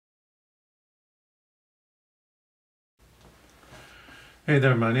Hey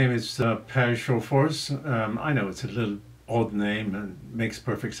there, my name is sjofors. I know it's a little odd name and makes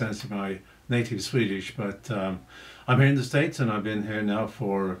perfect sense in my native Swedish, but I'm here in the States and I've been here now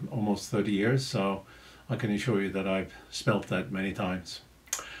for almost 30 years, so I can assure you that I've spelt that many times.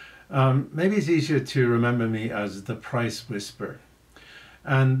 Maybe it's easier to remember me as the Price Whisperer.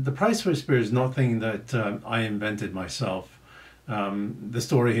 And the Price Whisperer is nothing that I invented myself. The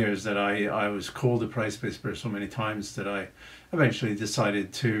story here is that I was called the Price Whisperer so many times that I eventually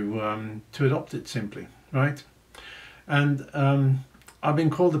decided to adopt it simply, right? And I've been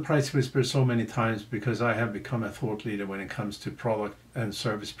called the Price Whisperer so many times because I have become a thought leader when it comes to product and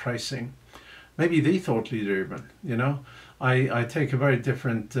service pricing. Maybe the thought leader even, you know. I take a very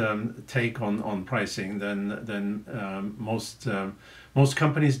different take on pricing than most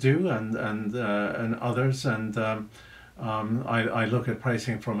companies do and others, and I look at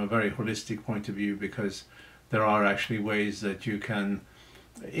pricing from a very holistic point of view, because there are actually ways that you can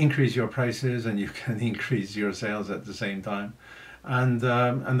increase your prices and you can increase your sales at the same time, and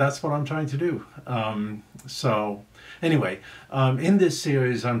that's what I'm trying to do. So anyway, in this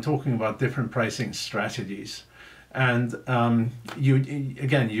series I'm talking about different pricing strategies, and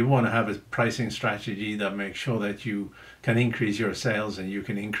you want to have a pricing strategy that makes sure that you can increase your sales and you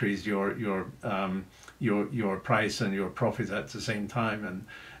can increase your price and your profit at the same time,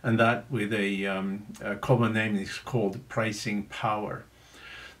 and that with a common name is called pricing power.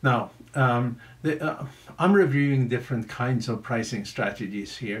 Now, I'm reviewing different kinds of pricing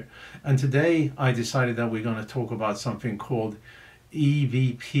strategies here, and today I decided that we're going to talk about something called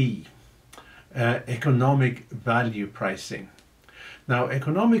EVP, economic value pricing. Now,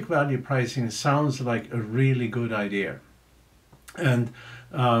 economic value pricing sounds like a really good idea, and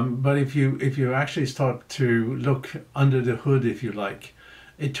but if you actually start to look under the hood, if you like,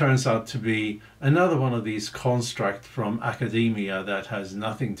 it turns out to be another one of these constructs from academia that has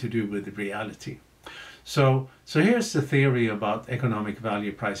nothing to do with reality. So here's the theory about economic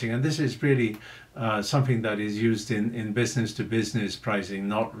value pricing, and this is really something that is used in business to business pricing,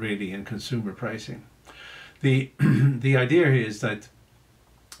 not really in consumer pricing. The idea here is that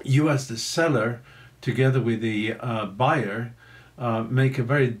you as the seller, together with the buyer, make a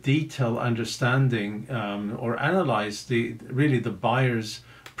very detailed understanding or analyze the buyer's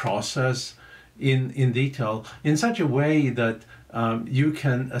process in detail in such a way that you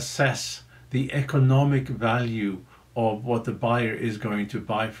can assess the economic value of what the buyer is going to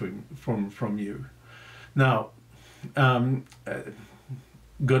buy from you. Now,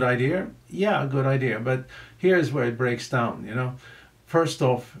 good idea? Yeah, good idea. But here's where it breaks down, you know. First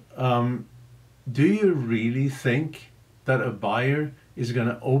off, do you really think that a buyer is going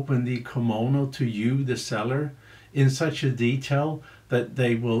to open the kimono to you, the seller, in such a detail that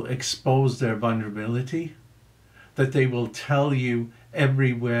they will expose their vulnerability, that they will tell you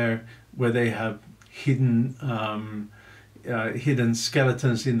everywhere where they have hidden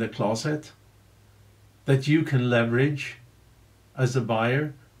skeletons in the closet that you can leverage as a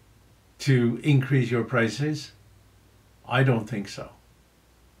buyer to increase your prices? I don't think so.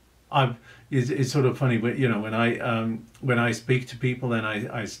 It's sort of funny, you know, when I speak to people and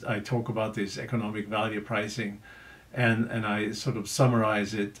I talk about this economic value pricing, and I sort of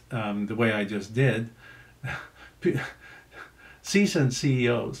summarize it the way I just did. Seasoned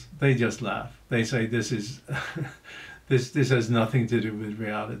CEOs, they just laugh. They say this is this has nothing to do with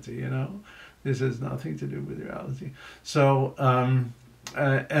reality, you know. This has nothing to do with reality. So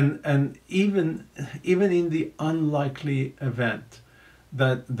and even in the unlikely event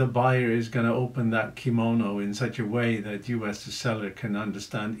that the buyer is going to open that kimono in such a way that you as the seller can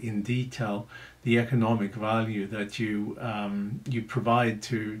understand in detail the economic value that you provide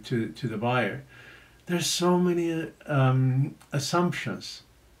to the buyer, there's so many assumptions.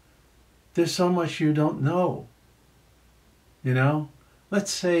 There's so much you don't know. You know,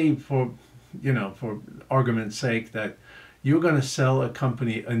 let's say for argument's sake that you're going to sell a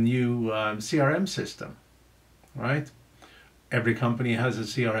company a new CRM system, right? Every company has a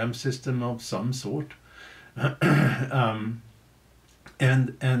CRM system of some sort, here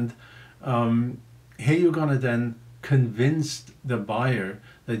you're going to then convince the buyer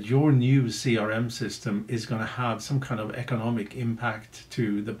that your new CRM system is going to have some kind of economic impact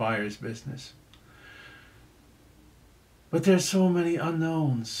to the buyer's business. But there's so many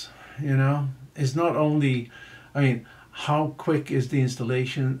unknowns, you know. It's not only, I mean, how quick is the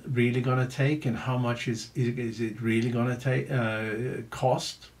installation really going to take, and how much is it really going to take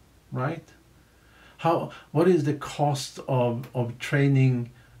cost, right? What is the cost of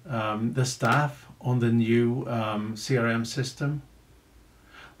training the staff on the new CRM system?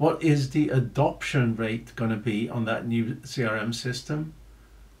 What is the adoption rate going to be on that new CRM system?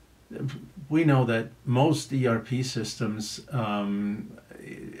 we know that most ERP systems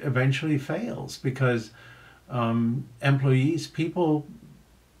eventually fails because employees, people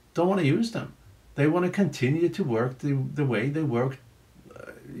don't want to use them. They want to continue to work the way they worked,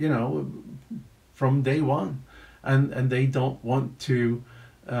 from day one, and they don't want to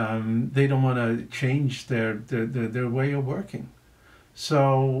change their way of working.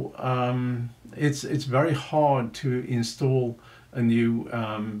 So it's very hard to install a new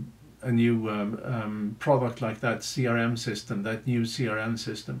product like that CRM system, that new CRM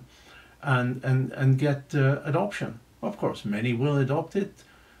system, and get adoption. Of course, many will adopt it,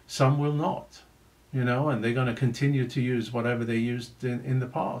 some will not, and they're going to continue to use whatever they used in the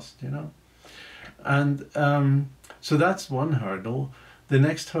past, And so that's one hurdle. The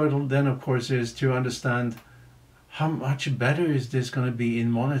next hurdle then, of course, is to understand how much better is this going to be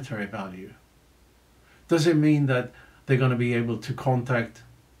in monetary value. Does it mean that they're going to be able to contact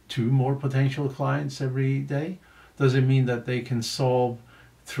 2 more potential clients every day? Does it mean that they can solve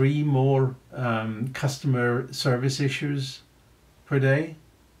 3 more customer service issues per day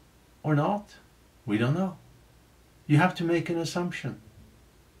or not? We don't know. You have to make an assumption,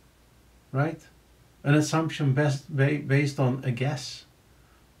 right? An assumption based on a guess,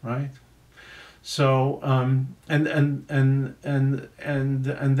 right? So and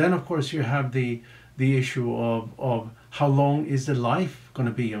then of course you have the issue of how long is the life going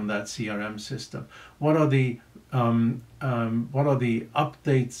to be on that CRM system? What are the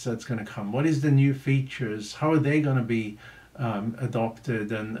updates that's going to come? What is the new features? How are they going to be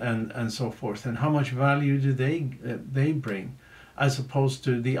adopted and so forth? And how much value do they bring, as opposed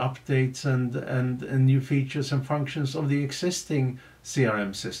to the updates and new features and functions of the existing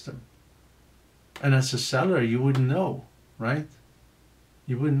CRM system? And as a seller, you wouldn't know, right?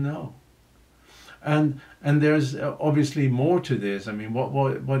 You wouldn't know. And there's obviously more to this. I mean,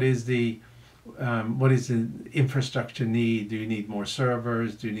 what is the infrastructure need? Do you need more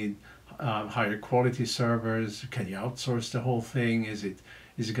servers? Do you need higher quality servers? Can you outsource the whole thing? Is it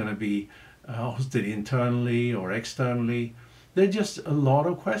going to be hosted internally or externally? There are just a lot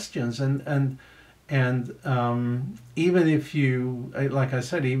of questions, and even if you, like I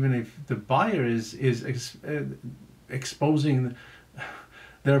said, even if the buyer is exposing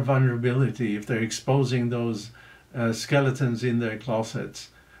their vulnerability, if they're exposing those skeletons in their closets,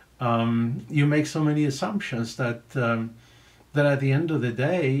 you make so many assumptions that at the end of the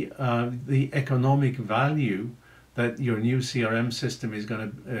day, the economic value that your new CRM system is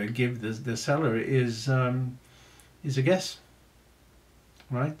going to give the seller is a guess,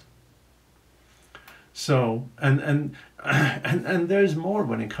 right? So and there's more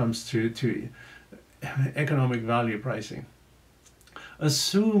when it comes to economic value pricing.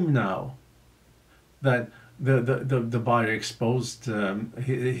 Assume now that the buyer exposed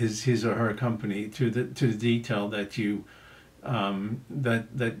his or her company to the detail that you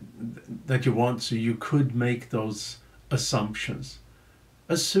that you want, so you could make those assumptions.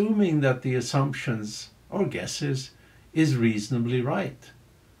 Assuming that the assumptions or guesses is reasonably right.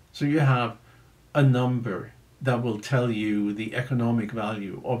 So you have a number that will tell you the economic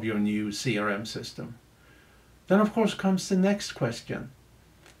value of your new CRM system. Then of course comes the next question.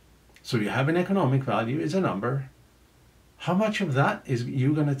 So you have an economic value, is a number. How much of that is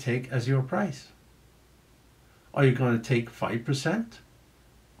you going to take as your price? Are you going to take 5%?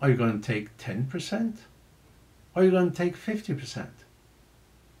 Are you going to take 10%? Are you going to take 50%?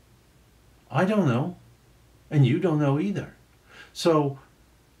 I don't know, and you don't know either. So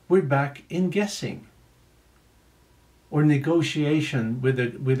we're back in guessing or negotiation with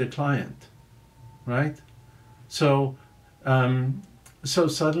the client, right? So so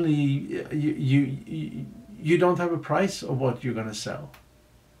suddenly you don't have a price of what you're going to sell,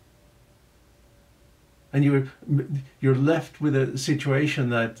 and you're left with a situation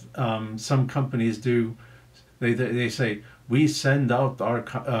that some companies do. They say, we send out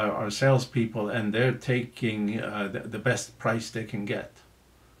our salespeople and they're taking the best price they can get.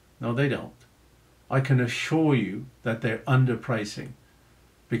 No, they don't. I can assure you that they're underpricing,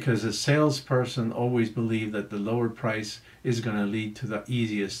 because a salesperson always believes that the lower price is going to lead to the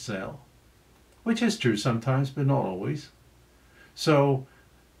easiest sale, which is true sometimes, but not always. So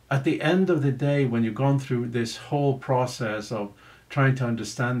at the end of the day, when you've gone through this whole process of trying to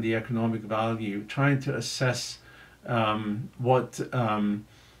understand the economic value, trying to assess what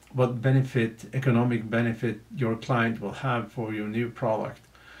economic benefit your client will have for your new product,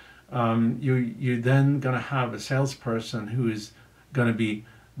 you're then going to have a salesperson who is going to be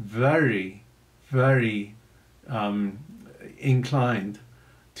very, very inclined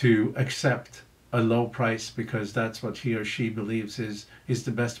to accept a low price because that's what he or she believes is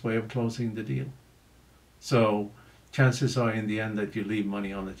the best way of closing the deal. So chances are in the end that you leave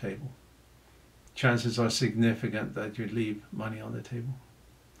money on the table. Chances are significant that you leave money on the table.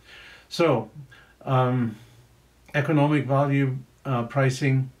 So economic value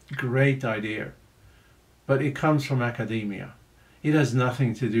pricing, great idea, but it comes from academia. It has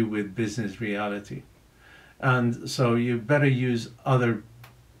nothing to do with business reality. And so you better use other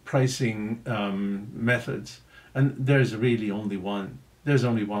pricing methods. And there's really only one. There's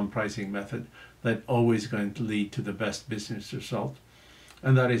only one pricing method that always going to lead to the best business result.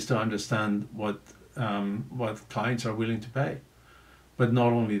 And that is to understand what clients are willing to pay. But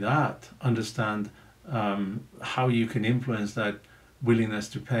not only that, understand how you can influence that willingness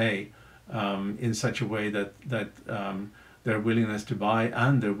to pay in such a way that their willingness to buy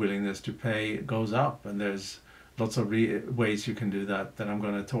and their willingness to pay goes up. And there's lots of ways you can do that I'm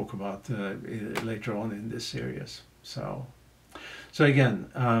going to talk about later on in this series. So again,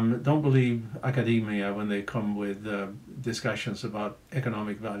 don't believe academia when they come with discussions about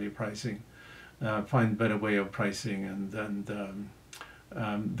economic value pricing. Find better way of pricing, and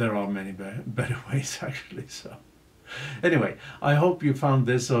there are many better ways actually. So anyway, I hope you found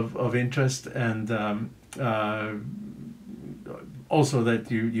this of interest, and also that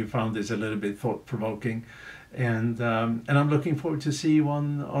you found this a little bit thought-provoking, and I'm looking forward to see you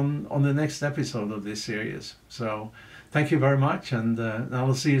on the next episode of this series. So thank you very much, and I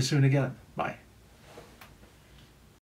will see you soon again. Bye.